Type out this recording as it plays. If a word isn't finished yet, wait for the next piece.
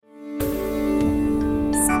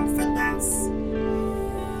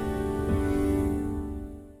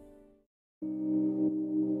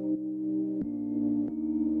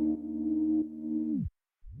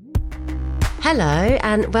Hello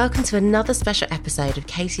and welcome to another special episode of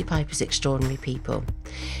Katie Piper's Extraordinary People.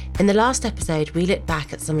 In the last episode, we looked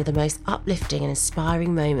back at some of the most uplifting and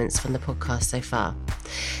inspiring moments from the podcast so far.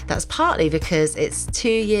 That's partly because it's 2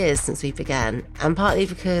 years since we began, and partly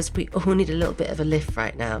because we all need a little bit of a lift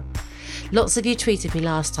right now. Lots of you tweeted me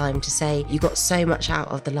last time to say you got so much out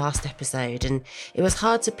of the last episode and it was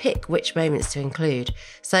hard to pick which moments to include.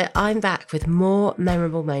 So I'm back with more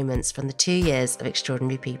memorable moments from the 2 years of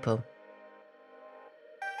Extraordinary People.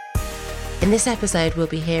 In this episode, we'll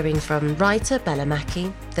be hearing from writer Bella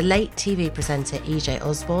Mackie, the late TV presenter EJ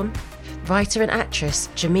Osborne, writer and actress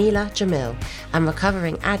Jameela Jamil, and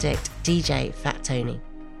recovering addict DJ Fat Tony.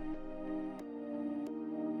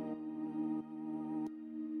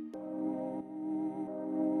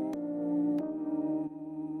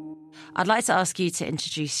 I'd like to ask you to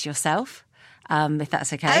introduce yourself, if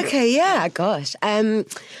that's okay. Okay, yeah, gosh.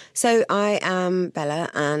 So I am Bella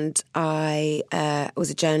and I was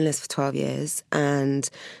a journalist for 12 years and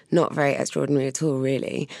not very extraordinary at all,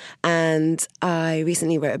 really. And I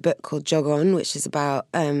recently wrote a book called Jog On, which is about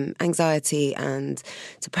anxiety and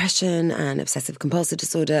depression and obsessive compulsive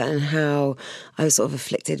disorder and how I was sort of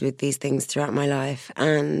afflicted with these things throughout my life.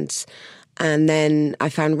 And then I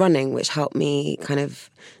found running, which helped me kind of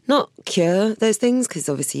not cure those things, because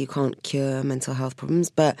obviously you can't cure mental health problems,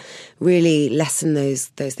 but really lessen those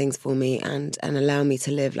things for me and allow me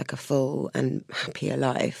to live like a full and happier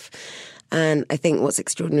life. And I think what's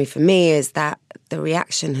extraordinary for me is that the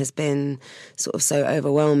reaction has been sort of so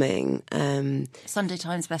overwhelming. Sunday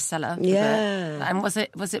Times bestseller. Yeah. And was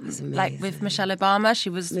it like with Michelle Obama?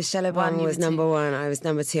 Michelle Obama was number one. I was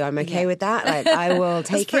number two. I'm okay with that. Like, I will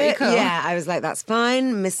take it. Cool. Yeah, I was like, that's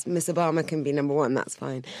fine. Miss Obama can be number one. That's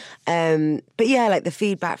fine. But yeah, like the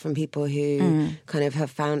feedback from people who kind of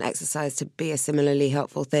have found exercise to be a similarly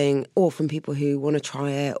helpful thing, or from people who want to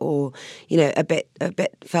try it, or a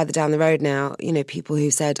bit further down the road now, people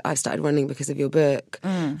who said, I've started running because of your book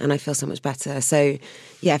and I feel so much better. So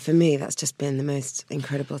yeah, for me, that's just been the most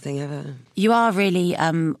incredible thing ever. You are really,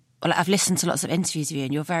 I've listened to lots of interviews with you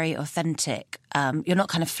and you're very authentic. You're not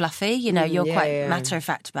kind of fluffy, you're quite matter of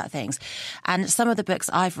fact about things. And some of the books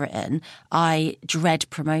I've written, I dread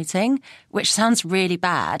promoting, which sounds really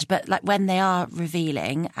bad, but like when they are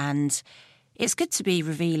revealing, and it's good to be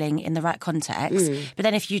revealing in the right context. But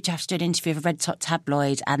then if you have to do an interview with a red top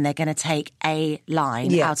tabloid and they're going to take a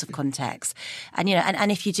line out of context, and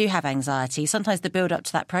and if you do have anxiety, sometimes the build up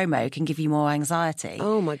to that promo can give you more anxiety.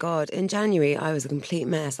 Oh my God. In January, I was a complete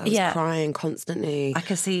mess. I was crying constantly. I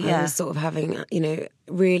can see, I was sort of having,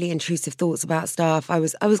 really intrusive thoughts about stuff. I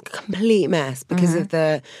was a complete mess because of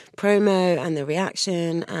the promo and the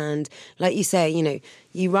reaction. And like you say,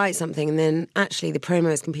 you write something and then actually the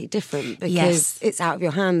promo is completely different because it's out of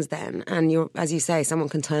your hands then. And you're, as you say, someone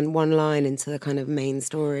can turn one line into the kind of main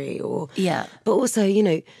story but also,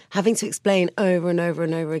 having to explain over and over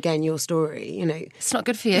and over again your story, It's not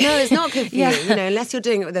good for you. No, it's not good for you, unless you're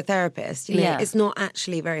doing it with a therapist, it's not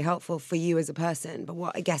actually very helpful for you as a person. But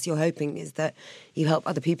what I guess you're hoping is that you help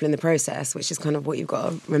other people in the process, which is kind of what you've got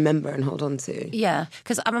to remember and hold on to. Yeah,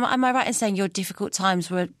 because am I right in saying your difficult times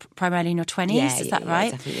were primarily in your 20s? Is that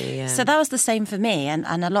right? Definitely, yeah. So that was the same for me, and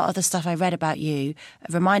a lot of the stuff I read about you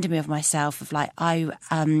reminded me of myself. Of like, I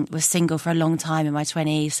was single for a long time in my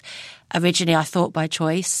 20s. Originally, I thought by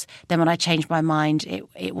choice. Then when I changed my mind,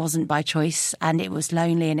 it wasn't by choice, and it was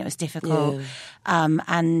lonely and it was difficult.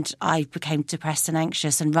 And I became depressed and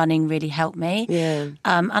anxious, and running really helped me.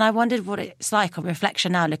 And I wondered what it's like on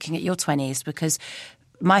reflection now, looking at your 20s, because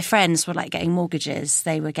my friends were like getting mortgages,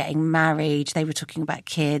 they were getting married, they were talking about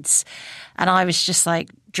kids, and I was just like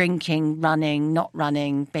drinking, running, not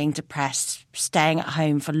running, being depressed, staying at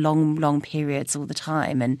home for long, long periods all the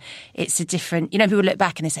time. And it's a different, people look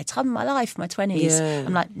back and they say, time of my life, my 20s.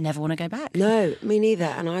 I'm like, never want to go back. No, me neither.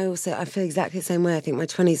 And I feel exactly the same way. I think my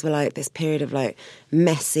 20s were like this period of like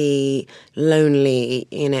messy, lonely,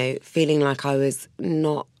 feeling like I was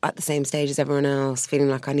not at the same stage as everyone else, feeling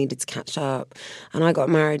like I needed to catch up. And I got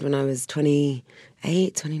married when I was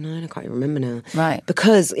 28, 29, I can't even remember now. Right.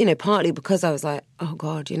 Because, partly because I was like, oh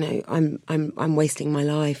God, I'm wasting my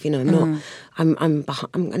life, I'm not,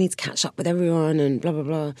 I need to catch up with everyone and blah, blah,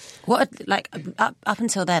 blah. What, like, up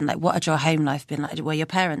until then, like, what had your home life been like? Were your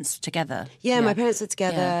parents together? Yeah, my parents were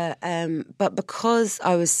together. But because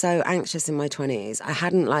I was so anxious in my 20s, I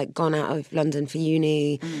hadn't, like, gone out of London for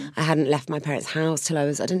uni. I hadn't left my parents' house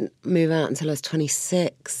I didn't move out until I was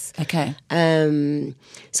 26. Okay.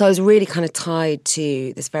 So I was really kind of tied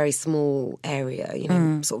to this very small area,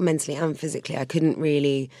 sort of mentally and physically. I couldn't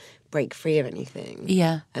really break free of anything.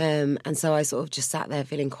 Yeah. And so I sort of just sat there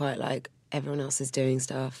feeling quite like everyone else is doing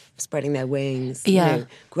stuff, spreading their wings, Yeah.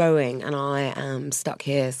 growing, and I am stuck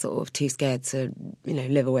here sort of too scared to,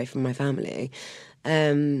 live away from my family.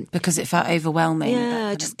 Because it felt overwhelming. Yeah,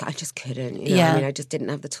 I just couldn't. I just didn't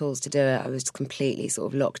have the tools to do it. I was completely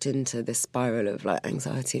sort of locked into this spiral of like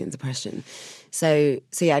anxiety and depression. So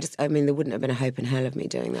yeah, there wouldn't have been a hope in hell of me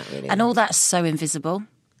doing that, really. And all that's so invisible.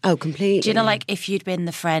 Oh, completely. Do you know, like, if you'd been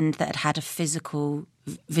the friend that had a physical,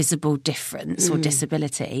 visible difference or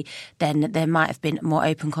disability, then there might have been more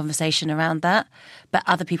open conversation around that. But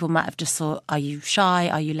other people might have just thought, are you shy?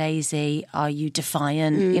 Are you lazy? Are you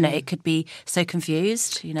defiant? It could be so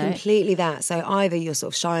confused, Completely that. So either you're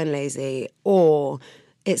sort of shy and lazy, or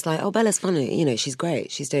it's like, oh, Bella's funny. She's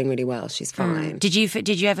great. She's doing really well. She's fine. Did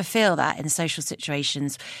you ever feel that in social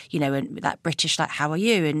situations, and that British, like, how are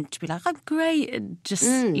you? And to be like, I'm great. And just,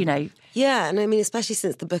 Yeah. And I mean, especially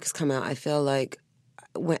since the book has come out, I feel like,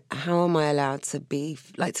 how am I allowed to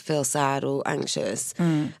to feel sad or anxious?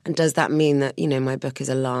 And does that mean that, my book is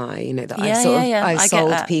a lie? That I've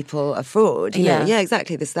sold people a fraud? Yeah,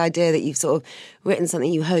 exactly. This idea that you've sort of written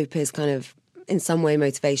something you hope is kind of in some way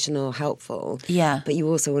motivational, helpful. Yeah. But you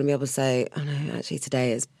also want to be able to say, oh no, actually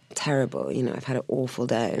today is terrible. I've had an awful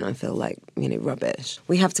day and I feel like, rubbish.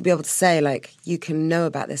 We have to be able to say, like, you can know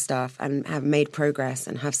about this stuff and have made progress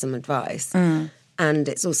and have some advice. And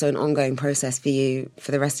it's also an ongoing process for you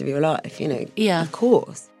for the rest of your life, Yeah. Of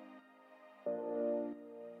course.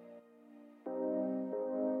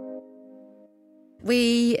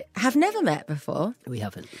 We have never met before. We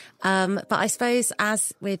haven't. But I suppose,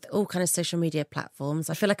 as with all kind of social media platforms,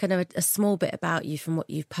 I feel like I know a small bit about you from what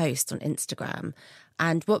you post on Instagram.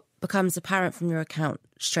 And what becomes apparent from your account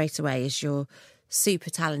straight away is you're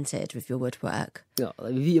super talented with your woodwork. Oh,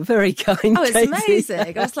 you're very kind. Oh, it's Katie.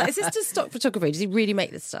 amazing. I was like, is this just stock photography? Does he really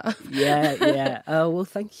make this stuff? Yeah. Oh, well,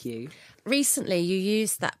 thank you. Recently, you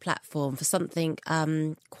used that platform for something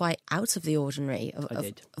quite out of the ordinary of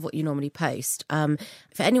what you normally post. For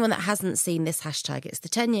anyone that hasn't seen this hashtag, it's the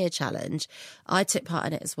 10-year challenge. I took part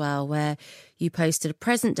in it as well, where you posted a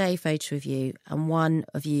present-day photo of you and one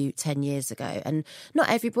of you 10 years ago. And not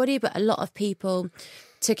everybody, but a lot of people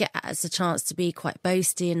took it as a chance to be quite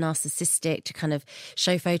boasty and narcissistic, to kind of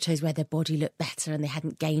show photos where their body looked better and they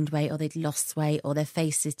hadn't gained weight or they'd lost weight or their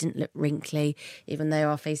faces didn't look wrinkly, even though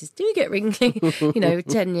our faces do get wrinkly,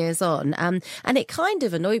 10 years on. And it kind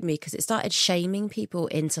of annoyed me because it started shaming people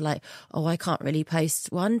into like, oh, I can't really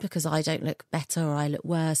post one because I don't look better or I look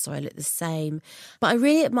worse or I look the same. But I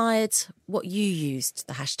really admired what you used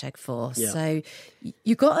the hashtag for. Yeah. So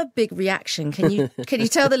you got a big reaction. Can you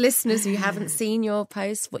tell the listeners who haven't seen your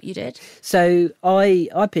post what you did? So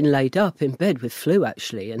I've been laid up in bed with flu,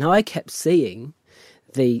 actually, and I kept seeing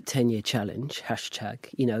the 10-year challenge hashtag,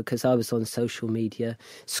 because I was on social media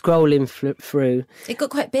scrolling through. It got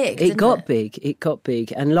quite big. It got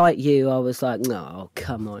big. And like you, I was like, no,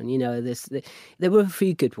 come on. There were a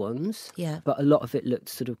few good ones, but a lot of it looked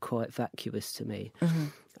sort of quite vacuous to me. Mm-hmm.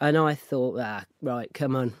 And I thought, right,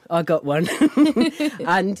 come on, I got one.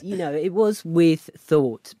 And, it was with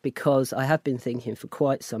thought, because I have been thinking for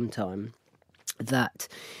quite some time that,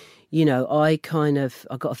 I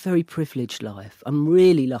got a very privileged life. I'm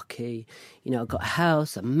really lucky. I've got a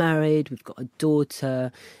house, I'm married, we've got a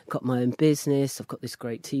daughter, got my own business, I've got this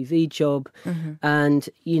great TV job. Mm-hmm. And,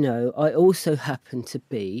 I also happen to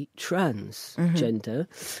be transgender.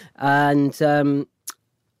 Mm-hmm. And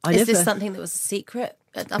Is this something that was a secret?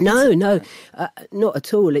 No, not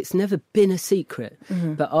at all. It's never been a secret.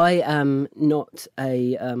 Mm-hmm. But I am not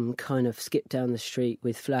a kind of skip down the street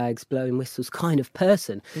with flags, blowing whistles kind of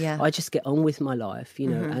person. Yeah. I just get on with my life,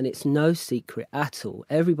 mm-hmm. and it's no secret at all.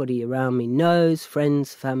 Everybody around me knows,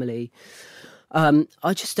 friends, family.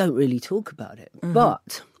 I just don't really talk about it. Mm-hmm.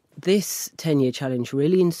 But this 10-year challenge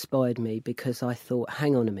really inspired me, because I thought,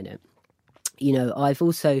 hang on a minute. I've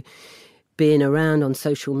also being around on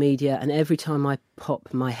social media, and every time I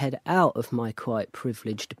pop my head out of my quite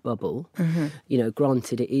privileged bubble, mm-hmm.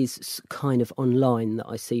 Granted, it is kind of online that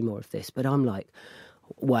I see more of this, but I'm like,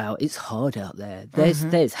 wow, it's hard out there.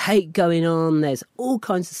 There's hate going on. There's all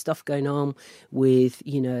kinds of stuff going on with,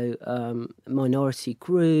 minority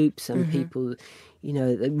groups and mm-hmm. people,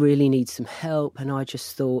 that really need some help. And I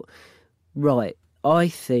just thought, right, I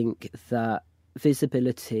think that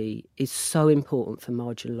visibility is so important for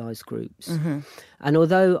marginalised groups. Mm-hmm. And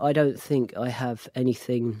although I don't think I have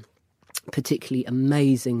anything particularly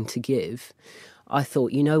amazing to give, I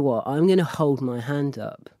thought, you know what, I'm going to hold my hand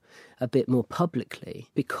up a bit more publicly,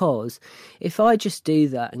 because if I just do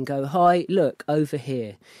that and go, hi, look, over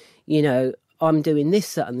here, I'm doing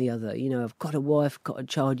this, that and the other. You know, I've got a wife, got a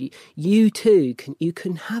child. You too, you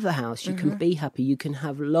can have a house, you can be happy, you can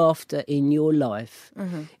have laughter in your life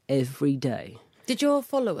every day. Did your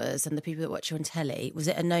followers and the people that watch you on telly, was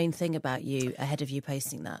it a known thing about you ahead of you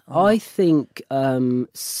posting that? I think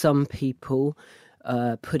some people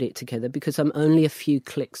put it together because I'm only a few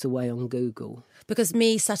clicks away on Google. Because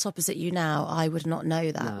me sat opposite you now, I would not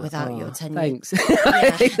know that without your tenure. Thanks.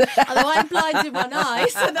 Although I'm blind in one eye,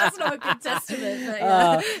 so that's not a good testament.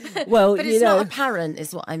 But, well, but it's not apparent,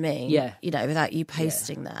 is what I mean. Yeah. You know, without you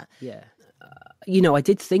posting that. Yeah. You know, I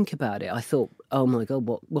did think about it. I thought, oh my God,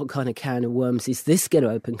 what kind of can of worms is this going to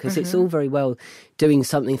open? Because it's all very well doing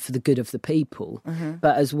something for the good of the people,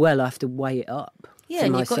 but as well, I have to weigh it up. Yeah,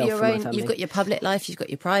 and you've got your own, you've got your public life, you've got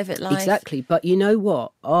your private life. Exactly. But you know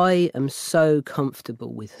what? I am so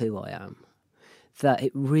comfortable with who I am that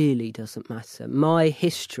it really doesn't matter. My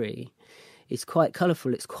history is quite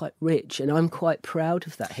colourful, it's quite rich, and I'm quite proud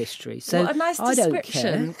of that history. So what a nice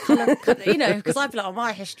description. You know, because I'd be like, oh,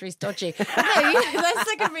 my history's dodgy. No, that's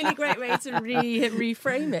like a really great way to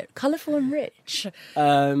reframe it. Colourful and rich.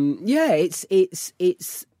 Yeah,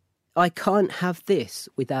 it's. I can't have this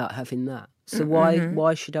without having that. So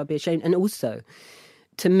why should I be ashamed? And also,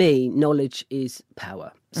 to me, knowledge is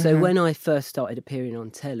power. So when I first started appearing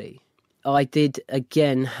on telly, I did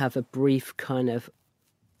again have a brief kind of,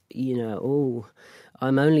 you know,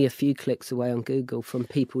 I'm only a few clicks away on Google from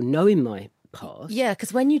people knowing my past. Yeah,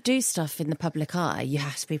 because when you do stuff in the public eye, you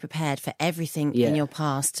have to be prepared for everything in your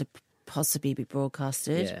past to possibly be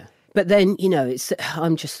broadcasted. Yeah. But then, you know,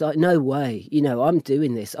 I'm just like, no way, you know, I'm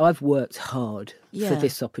doing this. I've worked hard for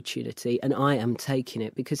this opportunity and I am taking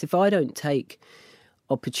it, because if I don't take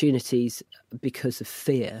opportunities because of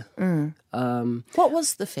fear. What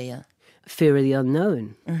was the fear? Fear of the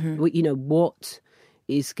unknown. You know, what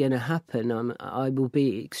is going to happen? I will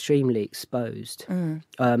be extremely exposed.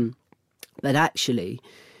 But actually,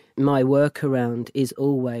 my workaround is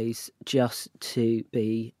always just to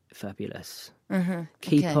be fabulous.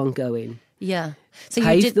 Keep on going. Yeah. So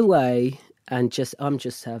pave the way, and I'm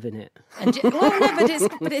just having it.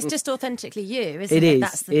 But it's just authentically you, isn't it?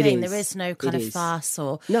 That's the thing. There is no kind of farce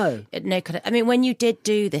or no kind of. I mean, when you did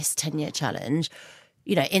do this 10-year challenge,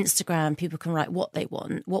 you know, Instagram, people can write what they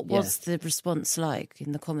want. What was the response like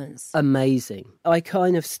in the comments? Amazing. I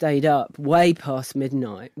kind of stayed up way past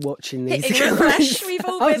midnight watching these. Refresh, we've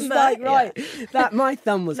all been there. I was like, that my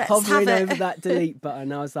thumb was hovering over that delete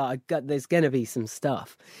button. I was like, there's going to be some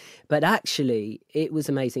stuff. But actually, it was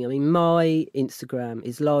amazing. I mean, my Instagram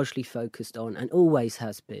is largely focused on, and always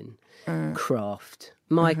has been, craft.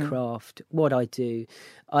 My craft, what I do.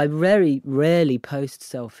 I very rarely post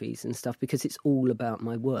selfies and stuff because it's all about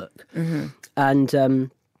my work.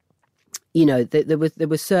 And you know, there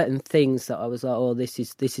were certain things that I was like, oh, this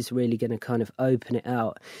is really going to kind of open it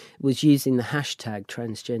out. Was using the hashtag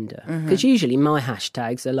transgender, because usually my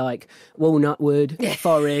hashtags are like walnut wood,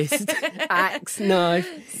 forest, axe, knife.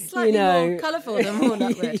 Slightly more colourful than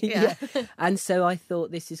walnut wood. Yeah. And so I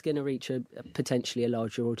thought this is going to reach potentially a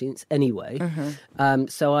larger audience anyway.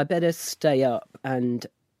 So I better stay up and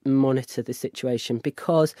monitor the situation,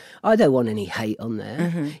 because I don't want any hate on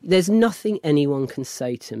there. There's nothing anyone can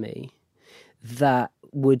say to me that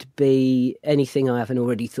would be anything I haven't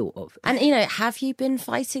already thought of. And, you know, have you been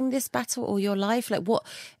fighting this battle all your life? Like,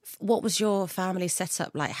 what was your family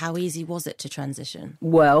setup like? How easy was it to transition?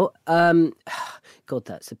 Well, God,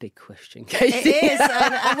 that's a big question, Katie. It is,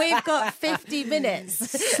 and we've got 50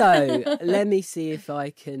 minutes. So let me see if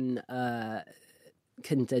I can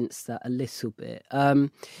condense that a little bit.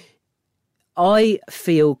 I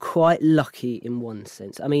feel quite lucky in one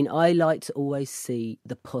sense. I mean, I like to always see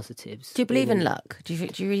the positives. Do you believe in luck? Do you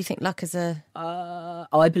really think luck is a...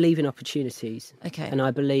 I believe in opportunities. Okay. And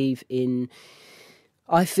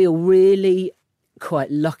I feel really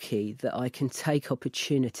quite lucky that I can take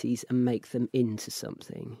opportunities and make them into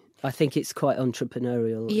something. I think it's quite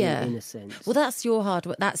entrepreneurial in a sense. Well, that's your hard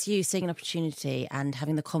work. That's you seeing an opportunity and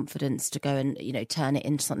having the confidence to go and, you know, turn it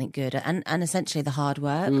into something good, and essentially the hard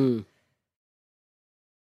work.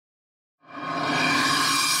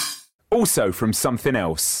 Also from Something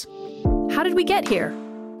Else. How Did We Get Here?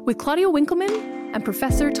 With Claudia Winkleman and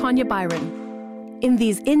Professor Tanya Byron. In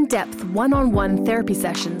these in-depth one-on-one therapy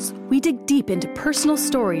sessions, we dig deep into personal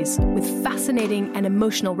stories with fascinating and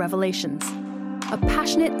emotional revelations. A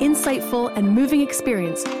passionate, insightful, and moving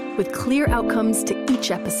experience with clear outcomes to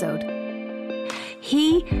each episode.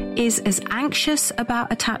 He is as anxious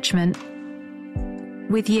about attachment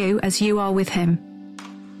with you as you are with him.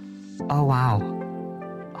 Oh, wow.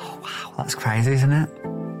 That's crazy, isn't it?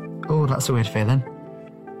 Oh, that's a weird feeling.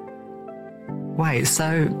 Wait,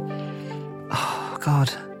 so Oh,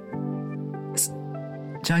 God.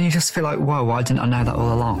 Don't you just feel like, whoa, why didn't I know that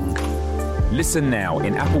all along? Listen now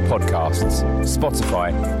in Apple Podcasts,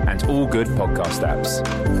 Spotify, and all good podcast apps.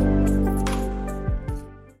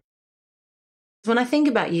 When I think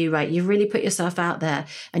about you, right, you really put yourself out there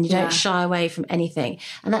and you don't shy away from anything.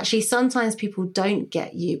 And actually, sometimes people don't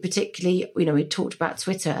get you, particularly, you know, we talked about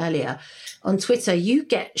Twitter earlier. On Twitter, you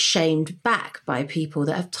get shamed back by people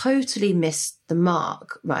that have totally missed the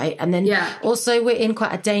mark, right? And then also we're in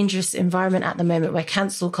quite a dangerous environment at the moment where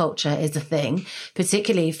cancel culture is a thing,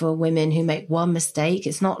 particularly for women who make one mistake.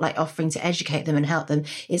 It's not like offering to educate them and help them.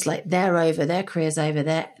 It's like they're over, their career's over,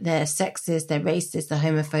 they're sexist, they're racist, they're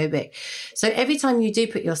homophobic. So every time you do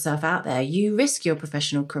put yourself out there, you risk your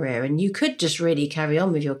professional career, and you could just really carry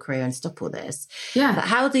on with your career and stop all this. Yeah. But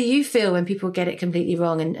how do you feel when people get it completely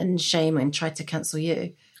wrong and shame and try to cancel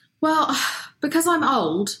you? Well, because I'm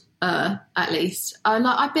old, at least,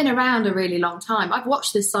 I've been around a really long time. I've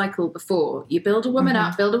watched this cycle before. You build a woman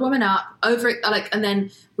up, over it, and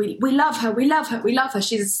then we love her, we love her, we love her.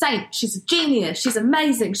 She's a saint, she's a genius, she's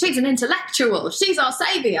amazing, she's an intellectual, she's our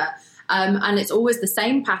saviour. And it's always the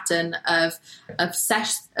same pattern of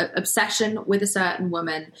obsession with a certain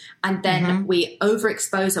woman, and then we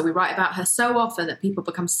overexpose her. We write about her so often that people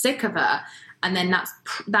become sick of her, and then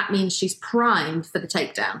that means she's primed for the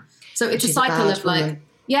takedown. So it's a cycle of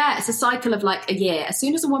it's a cycle of like a year. As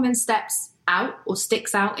soon as a woman steps out or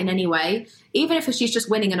sticks out in any way, even if she's just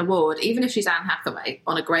winning an award, even if she's Anne Hathaway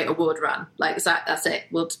on a great award run, like that's it.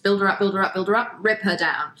 We'll build her up, rip her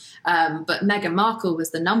down. But Meghan Markle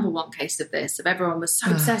was the number one case of this. If everyone was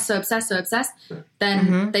so obsessed,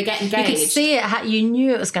 then they get engaged. You could see it. You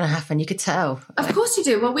knew it was going to happen. You could tell. Of course you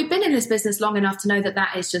do. Well, we've been in this business long enough to know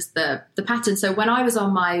that is just the pattern. So when I was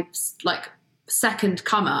on my second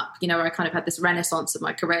come up, you know, where I kind of had this renaissance of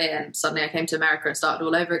my career, and suddenly I came to America and started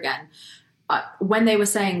all over again. When they were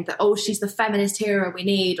saying that, oh, she's the feminist hero we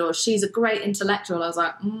need, or she's a great intellectual, I was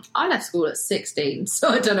like, I left school at 16, so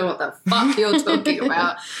I don't know what the fuck you're talking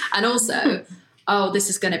about. And also, oh, this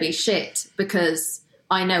is going to be shit because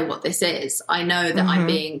I know what this is. I know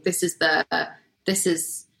that this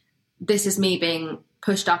is me being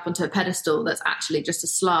pushed up onto a pedestal that's actually just a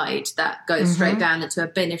slide that goes straight down into a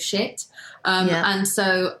bin of shit. And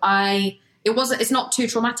so it's not too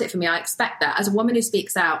traumatic for me. I expect that. As a woman who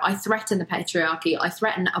speaks out, I threaten the patriarchy. I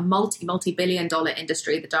threaten a multi-billion dollar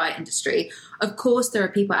industry, the diet industry. Of course, there are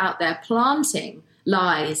people out there planting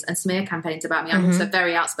lies and smear campaigns about me. I'm also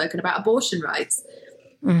very outspoken about abortion rights.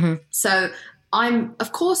 So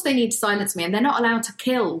of course they need to silence me, and they're not allowed to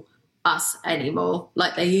kill us anymore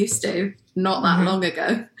like they used to not that long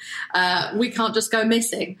ago. We can't just go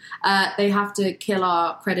missing. They have to kill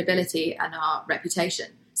our credibility and our reputation.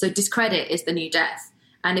 So discredit is the new death.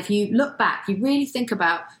 And if you look back, you really think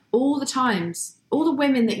about all the times, all the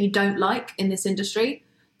women that you don't like in this industry,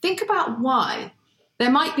 think about why. There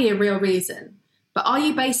might be a real reason, but are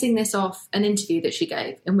you basing this off an interview that she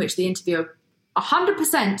gave in which the interviewer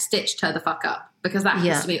 100% stitched her the fuck up? Because that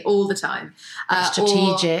happens to me all the time.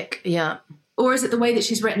 Strategic, Or is it the way that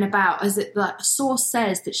she's written about? Is it like a source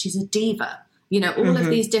says that she's a diva? You know, all of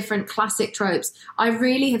these different classic tropes. I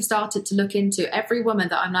really have started to look into every woman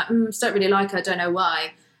that I'm like, just don't really like her, don't know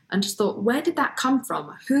why. And just thought, where did that come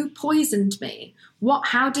from? Who poisoned me?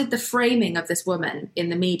 How did the framing of this woman in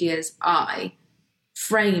the media's eye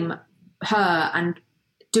frame her? And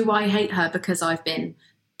do I hate her because I've been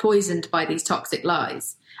poisoned by these toxic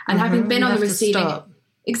lies? And having been on the receiving...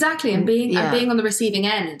 Exactly, and being on the receiving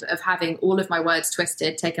end of having all of my words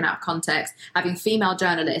twisted, taken out of context, having female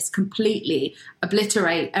journalists completely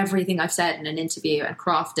obliterate everything I've said in an interview and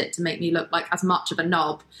craft it to make me look like as much of a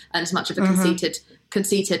knob and as much of a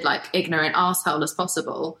conceited, like ignorant arsehole as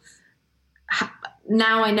possible.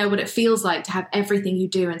 Now I know what it feels like to have everything you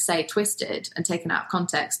do and say twisted and taken out of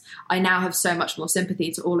context. I now have so much more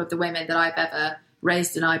sympathy to all of the women that I've ever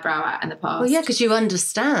raised an eyebrow at in the past. Well, yeah, because you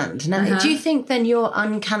understand. Now, do you think then you're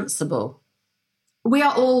uncancelable? We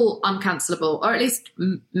are all uncancelable, or at least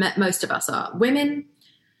most of us are. Women...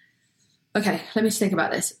 Okay, let me just think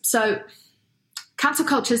about this. So, cancel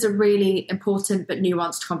culture is a really important but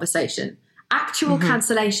nuanced conversation. Actual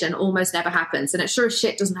cancellation almost never happens, and it sure as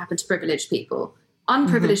shit doesn't happen to privileged people.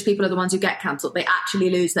 Unprivileged people are the ones who get cancelled. They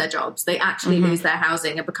actually lose their jobs. They actually lose their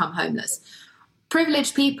housing and become homeless.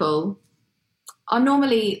 Privileged people are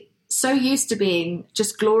normally so used to being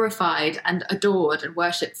just glorified and adored and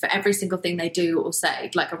worshipped for every single thing they do or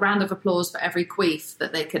say, like a round of applause for every queef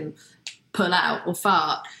that they can pull out or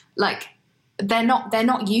fart. Like they're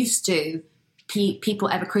not used to people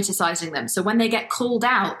ever criticizing them. So when they get called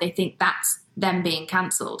out, they think that's them being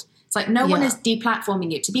cancelled. It's like no one is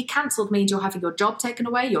deplatforming you. To be cancelled means you're having your job taken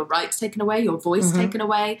away, your rights taken away, your voice taken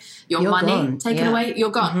away, your money taken away. You're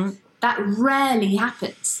gone. That rarely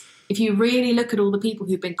happens. If you really look at all the people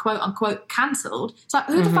who've been quote unquote cancelled, it's like,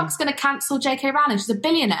 who the fuck's going to cancel J.K. Rowling? She's a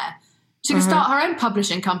billionaire. She can start her own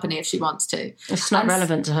publishing company if she wants to. It's not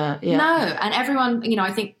relevant to her. Yeah. No. And everyone, you know,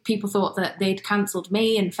 I think people thought that they'd cancelled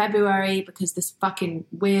me in February because this fucking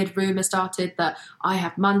weird rumour started that I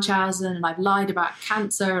have Munchausen and I've lied about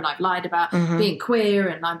cancer and I've lied about being queer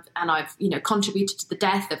and I've, you know, contributed to the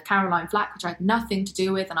death of Caroline Flack, which I had nothing to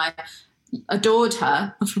do with, and I adored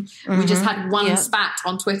her. We just had one spat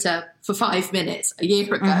on Twitter for 5 minutes a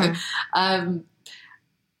year ago.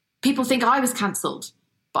 People think I was cancelled.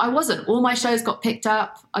 But I wasn't. All my shows got picked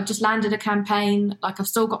up. I've just landed a campaign. Like, I've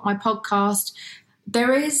still got my podcast.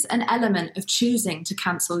 There is an element of choosing to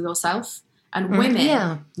cancel yourself. And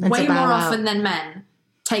women, way more often than men,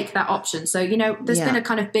 take that option. So, you know, there's been a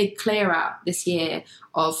kind of big clear out this year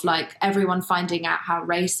of, like, everyone finding out how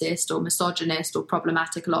racist or misogynist or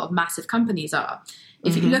problematic a lot of massive companies are.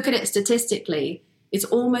 If you look at it statistically, it's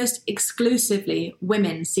almost exclusively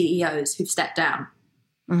women CEOs who've stepped down.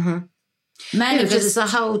 Men because it's a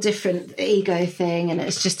whole different ego thing, and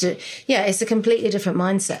it's just it's a completely different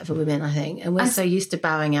mindset for women, I think, and we're so used to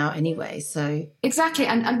bowing out anyway. So exactly,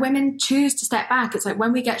 and women choose to step back. It's like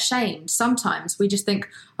when we get shamed, sometimes we just think,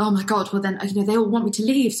 oh my god, well then, you know, they all want me to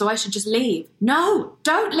leave, so I should just leave. No,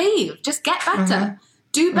 don't leave. Just get better,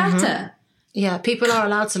 do better. Yeah, people are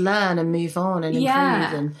allowed to learn and move on and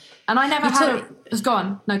improve. And I never had go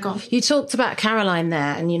on. No, go on. You talked about Caroline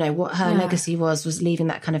there, and, you know, what her legacy was leaving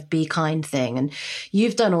that kind of be kind thing. And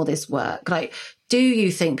you've done all this work. Like, do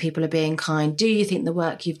you think people are being kind? Do you think the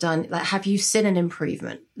work you've done, like, have you seen an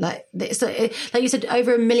improvement? Like you said,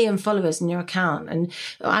 over 1 million followers in your account. And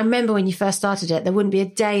I remember when you first started it, there wouldn't be a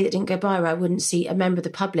day that didn't go by where I wouldn't see a member of the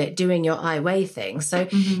public doing your I Weigh thing. So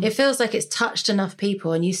it feels like it's touched enough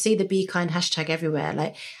people, and you see the Be Kind hashtag everywhere.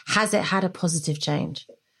 Like, has it had a positive change?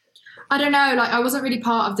 I don't know, like, I wasn't really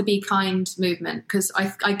part of the Be Kind movement because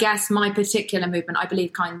I guess my particular movement, I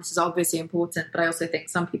believe kindness is obviously important, but I also think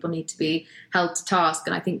some people need to be held to task,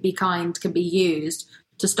 and I think Be Kind can be used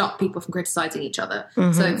to stop people from criticising each other.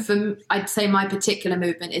 So I'd say my particular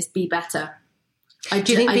movement is Be Better.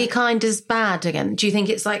 Do you think Be Kind is bad again? Do you think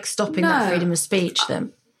it's like stopping that freedom of speech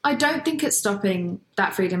then? I don't think it's stopping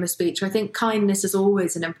that freedom of speech. I think kindness is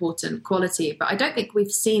always an important quality, but I don't think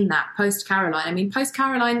we've seen that post-Caroline. I mean,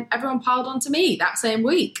 post-Caroline, everyone piled onto me that same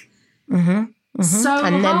week. So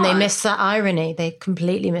and then they missed that irony. They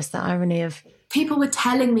completely missed that irony of... People were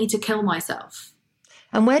telling me to kill myself.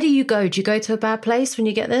 And where do you go? Do you go to a bad place when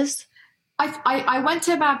you get this? I went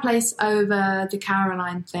to a bad place over the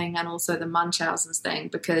Caroline thing and also the Munchausen's thing,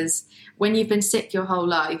 because when you've been sick your whole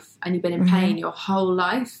life and you've been in pain your whole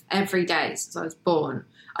life, every day since I was born,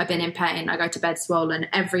 I've been in pain. I go to bed swollen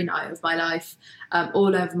every night of my life,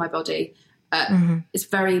 all over my body. It's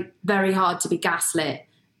very, very hard to be gaslit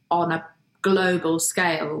on a global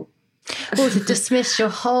scale. Or to dismiss your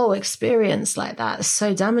whole experience like that is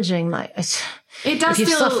so damaging. Like, it does. If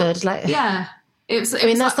you've suffered, like, I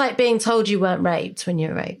mean, that's like being told you weren't raped when you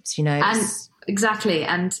were raped, you know. And exactly.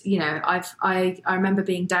 And, you know, I remember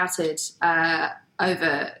being doubted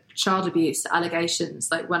over child abuse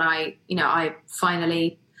allegations. Like when I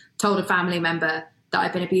finally told a family member that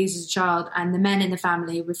I'd been abused as a child, and the men in the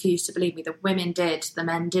family refused to believe me. The women did, the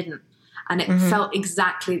men didn't. And it felt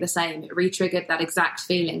exactly the same. It re-triggered that exact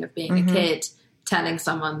feeling of being a kid telling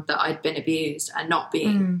someone that I'd been abused and not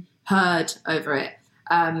being heard over it.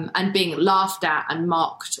 And being laughed at and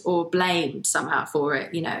mocked or blamed somehow for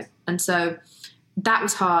it, you know. And so that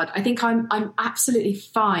was hard. I think I'm absolutely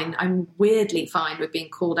fine. I'm weirdly fine with being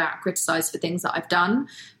called out, criticised for things that I've done.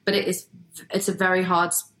 But it's a very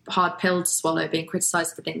hard pill to swallow, being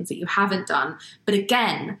criticised for things that you haven't done. But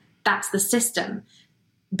again, that's the system.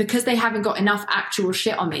 Because they haven't got enough actual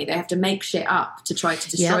shit on me, they have to make shit up to try to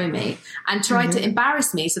destroy me and try to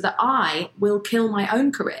embarrass me so that I will kill my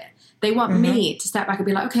own career. They want me to step back and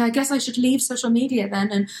be like, okay, I guess I should leave social media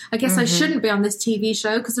then. And I guess I shouldn't be on this TV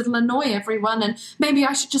show because it'll annoy everyone. And maybe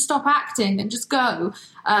I should just stop acting and just go.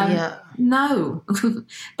 No.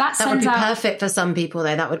 that would be perfect for some people,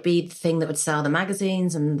 though. That would be the thing that would sell the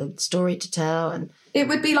magazines and the story to tell. And it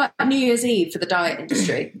would be like New Year's Eve for the diet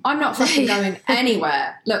industry. I'm not fucking going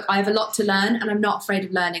anywhere. Look, I have a lot to learn and I'm not afraid of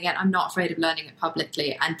learning it. I'm not afraid of learning it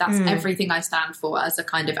publicly. And that's everything I stand for as a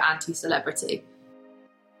kind of anti-celebrity.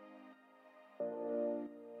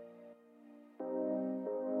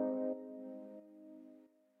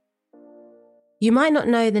 You might not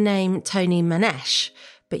know the name Tony Manesh,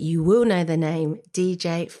 but you will know the name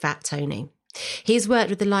DJ Fat Tony. He's worked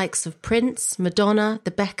with the likes of Prince, Madonna,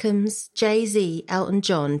 the Beckhams, Jay-Z, Elton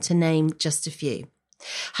John, to name just a few.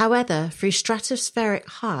 However, through stratospheric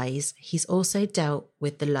highs, he's also dealt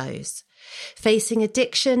with the lows. Facing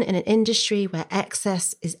addiction in an industry where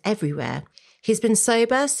excess is everywhere, he's been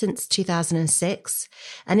sober since 2006,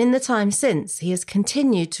 and in the time since, he has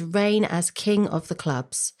continued to reign as king of the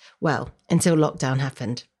clubs. Well, until lockdown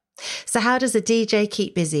happened. So how does a DJ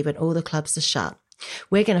keep busy when all the clubs are shut?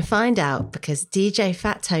 We're going to find out because DJ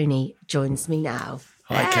Fat Tony joins me now.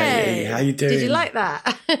 Hi, Katie. How you doing? Did you like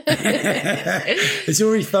that? It's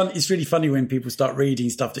really fun. It's really funny when people start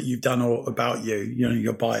reading stuff that you've done or about you,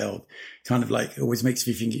 your bio. Kind of like, it always makes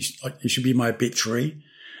me think it should be my obituary.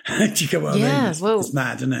 Do you get what I mean? It's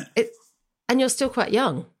mad, isn't it? And you're still quite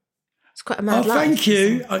young. It's quite a mad life. Thank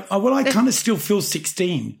you. I kind of still feel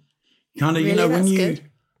 16. Kind of, really? When that's you... Good.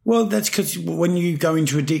 Well, that's because when you go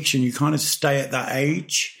into addiction, you kind of stay at that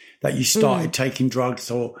age that you started taking drugs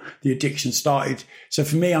or the addiction started. So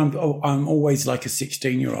for me, I'm always like a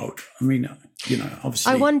 16-year-old. I mean,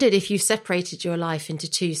 obviously. I wondered if you separated your life into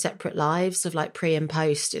two separate lives of like pre and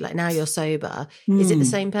post. Like now you're sober. Is it the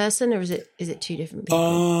same person or is it two different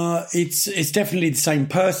people? It's definitely the same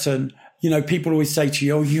person. People always say to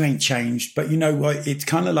you, "Oh, you ain't changed," but you know what? It's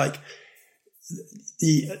kind of like.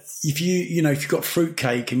 If you've got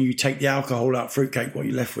fruitcake and you take the alcohol out fruitcake, what are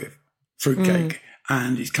you left with? Fruitcake.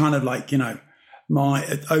 And it's kind of like,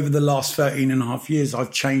 over the last 13 and a half years,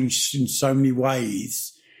 I've changed in so many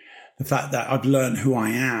ways. The fact that I've learned who I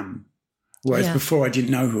am. Whereas before I didn't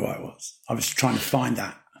know who I was. I was trying to find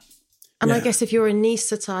that. And I guess if you're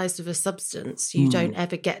anaesthetized with a substance, you don't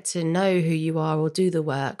ever get to know who you are or do the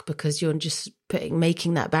work because you're just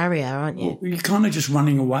making that barrier, aren't you? Well, you're kind of just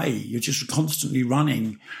running away. You're just constantly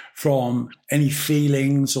running from any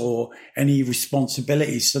feelings or any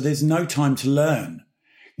responsibilities. So there's no time to learn.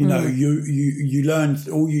 You learn.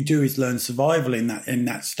 All you do is learn survival in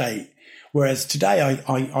that state. Whereas today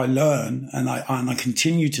I learn and I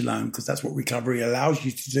continue to learn because that's what recovery allows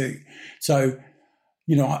you to do. So.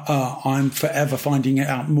 I'm forever finding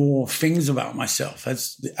out more things about myself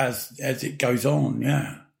as it goes on.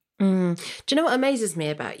 Yeah. Do you know what amazes me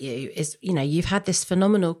about you is, you've had this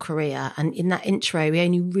phenomenal career, and in that intro, we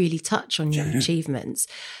only really touch on your achievements,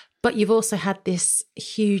 but you've also had this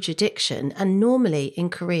huge addiction. And normally in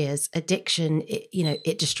careers, addiction,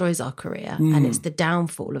 it destroys our career and it's the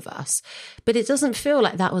downfall of us. But it doesn't feel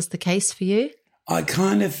like that was the case for you. I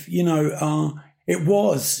kind of, it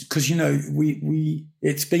was because,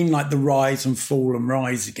 it's been like the rise and fall and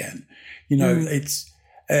rise again. It's,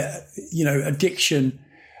 addiction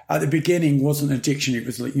at the beginning wasn't addiction. It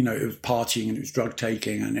was like, it was partying and it was drug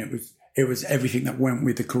taking and it was everything that went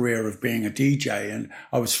with the career of being a DJ. And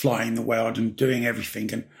I was flying the world and doing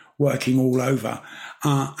everything and working all over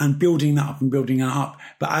and building that up.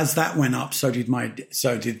 But as that went up, so did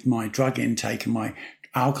my drug intake and my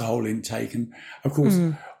alcohol intake. And of course,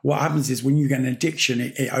 what happens is when you get an addiction,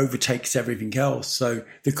 it overtakes everything else. So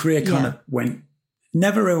the career kind of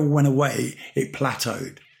never ever went away. It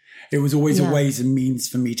plateaued. It was always a ways and means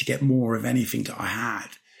for me to get more of anything that I had.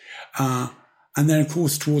 And then, of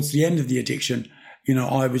course, towards the end of the addiction,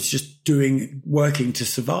 I was just working to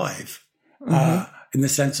survive in the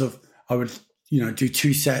sense of I would, do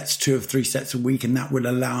 2 or 3 sets a week, and that would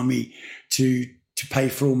allow me to pay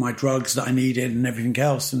for all my drugs that I needed and everything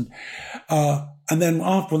else. And then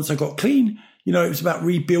once I got clean, it was about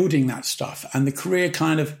rebuilding that stuff. And the career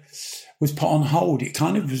kind of was put on hold. It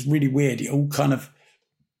kind of was really weird. It all kind of,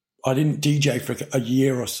 I didn't DJ for a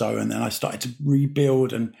year or so. And then I started to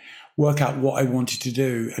rebuild and work out what I wanted to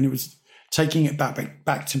do. And it was taking it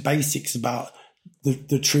back to basics about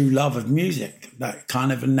the true love of music that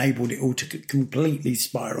kind of enabled it all to completely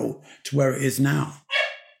spiral to where it is now.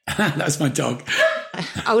 That's my dog.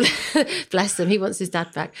 Oh, bless him. He wants his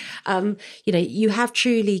dad back. You have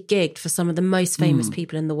truly gigged for some of the most famous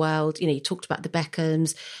people in the world. You talked about the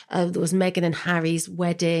Beckhams. There was Meghan and Harry's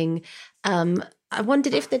wedding. I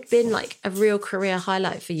wondered if there'd been like a real career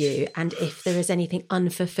highlight for you and if there is anything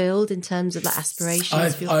unfulfilled in terms of the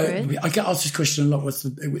aspirations for your career. I get asked this question a lot. What's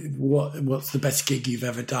the best gig you've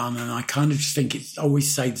ever done? And I kind of just think it's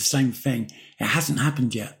always say the same thing. It hasn't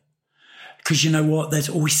happened yet. Because you know what? There's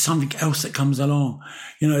always something else that comes along.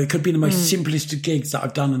 It could be the most simplest of gigs that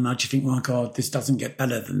I've done, and I just think, oh my God, this doesn't get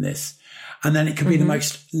better than this. And then it could be the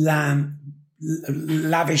most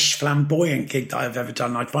lavish, flamboyant gig that I've ever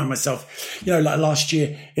done. I'd find myself, like last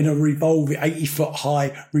year in a 80-foot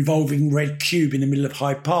high revolving red cube in the middle of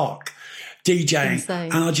Hyde Park, DJing.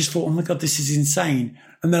 Insane. And I just thought, oh my God, this is insane.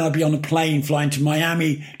 And then I'd be on a plane flying to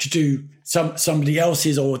Miami to do somebody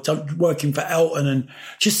else's or working for Elton, and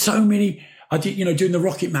just so many. I did, doing the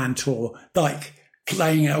Rocket Man tour, like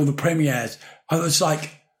playing at all the premieres. I was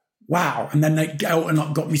like, wow. And then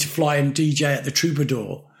Elton got me to fly and DJ at the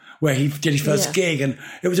Troubadour, where he did his first gig. And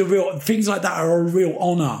it was things like that are a real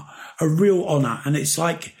honour. And it's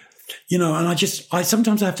like, and I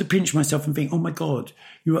sometimes have to pinch myself and think, oh my God,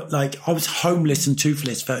 I was homeless and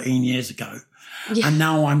toothless 13 years ago. Yeah. And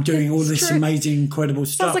now I'm doing all this amazing, incredible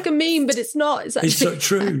stuff. Sounds like a meme, but it's not. It's so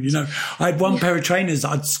true. I had one pair of trainers that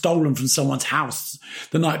I'd stolen from someone's house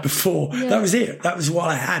the night before. Yeah. That was it. That was what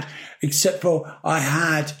I had, except for I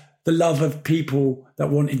had the love of people that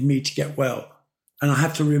wanted me to get well. And I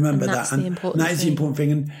have to remember that. And that is the important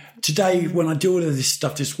thing. And today, when I do all of this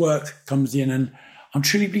stuff, this work comes in, and I'm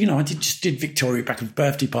truly, I just did Victoria Beckham's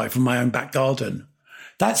birthday party from my own back garden.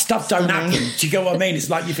 That stuff don't happen. Do you get what I mean?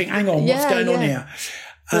 It's like you think, hang on, what's going on here?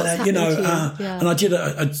 And, and I did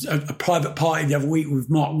a private party the other week with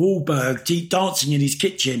Mark Wahlberg dancing in his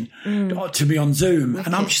kitchen to me on Zoom. Wicked.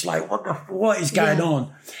 And I'm just like, what is going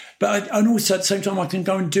on? But and also at the same time, I can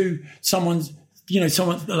go and do someone's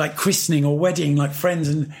like christening or wedding, like friends.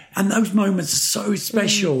 And those moments are so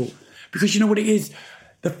special because you know what it is?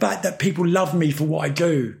 The fact that people love me for what I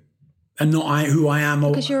do. And not who I am.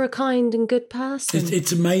 Because you're a kind and good person.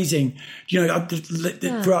 It's amazing. Throughout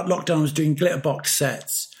lockdown, I was doing Glitterbox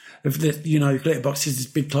sets. Glitterbox is this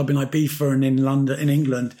big club in Ibiza and in London, in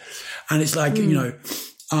England. And it's like,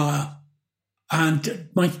 and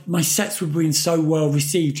my sets were being so well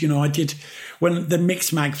received. I did, when the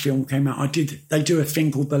Mixmag film came out, they do a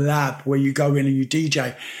thing called The Lab where you go in and you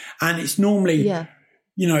DJ. And it's normally... Yeah.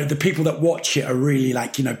 The people that watch it are really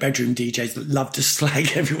like, bedroom DJs that love to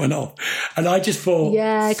slag everyone off. And I just thought...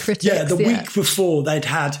 Yeah, critics. Yeah, the week before they'd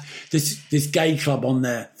had this gay club on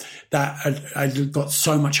there that had got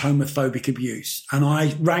so much homophobic abuse. And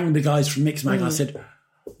I rang the guys from Mixmag and I said,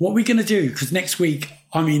 what are we going to do? Because next week,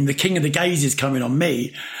 the king of the gays is coming on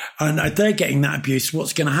me and they're getting that abuse.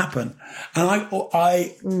 What's going to happen? And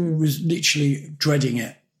I was literally dreading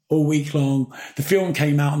it. All week long. The film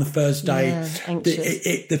came out on the first day. Yeah,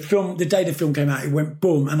 the day the film came out, it went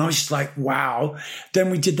boom. And I was just like, wow.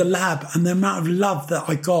 Then we did The Lab and the amount of love that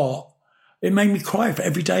I got, it made me cry for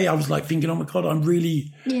every day. I was like thinking, oh my God, I'm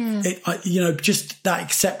really, just that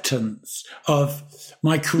acceptance of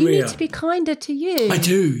my career. You need to be kinder to you. I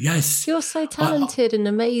do, yes. You're so talented and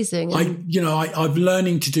amazing. I'm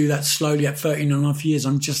learning to do that slowly at 13 and a half years.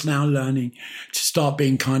 I'm just now learning to start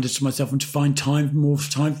being kinder to myself and to find more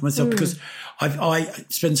time for myself because I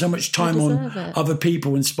spend so much time on other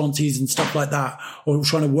people and sponsees and stuff like that, or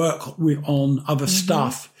trying to work on other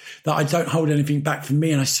stuff that I don't hold anything back from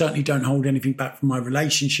me, and I certainly don't hold anything back from my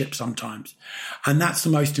relationship sometimes. And that's the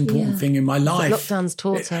most important thing in my life. Lockdown's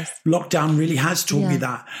taught us. Lockdown really has taught me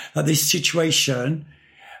that this situation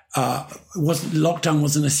lockdown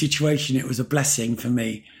wasn't a situation, it was a blessing for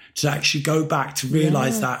me to actually go back to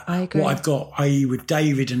realise that what I've got, i.e. with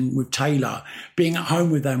David and with Taylor, being at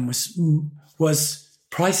home with them was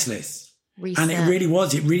priceless. Reset. And it really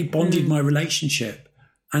was. It really bonded my relationship.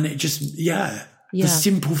 And it just, the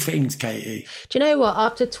simple things, Katie. Do you know what?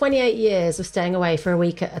 After 28 years of staying away for a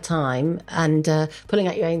week at a time and pulling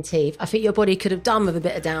out your own teeth, I think your body could have done with a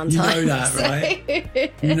bit of downtime. You know that, right?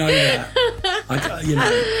 You know that.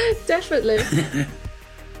 Definitely.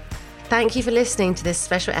 Thank you for listening to this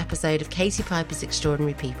special episode of Katie Piper's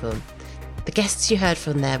Extraordinary People. The guests you heard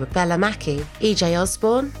from there were Bella Mackie, EJ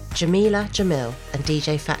Osborne, Jamila Jamil and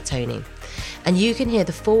DJ Fat Tony. And you can hear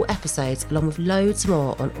the full episodes along with loads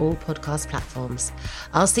more on all podcast platforms.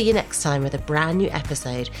 I'll see you next time with a brand new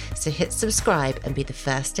episode, so hit subscribe and be the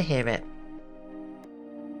first to hear it.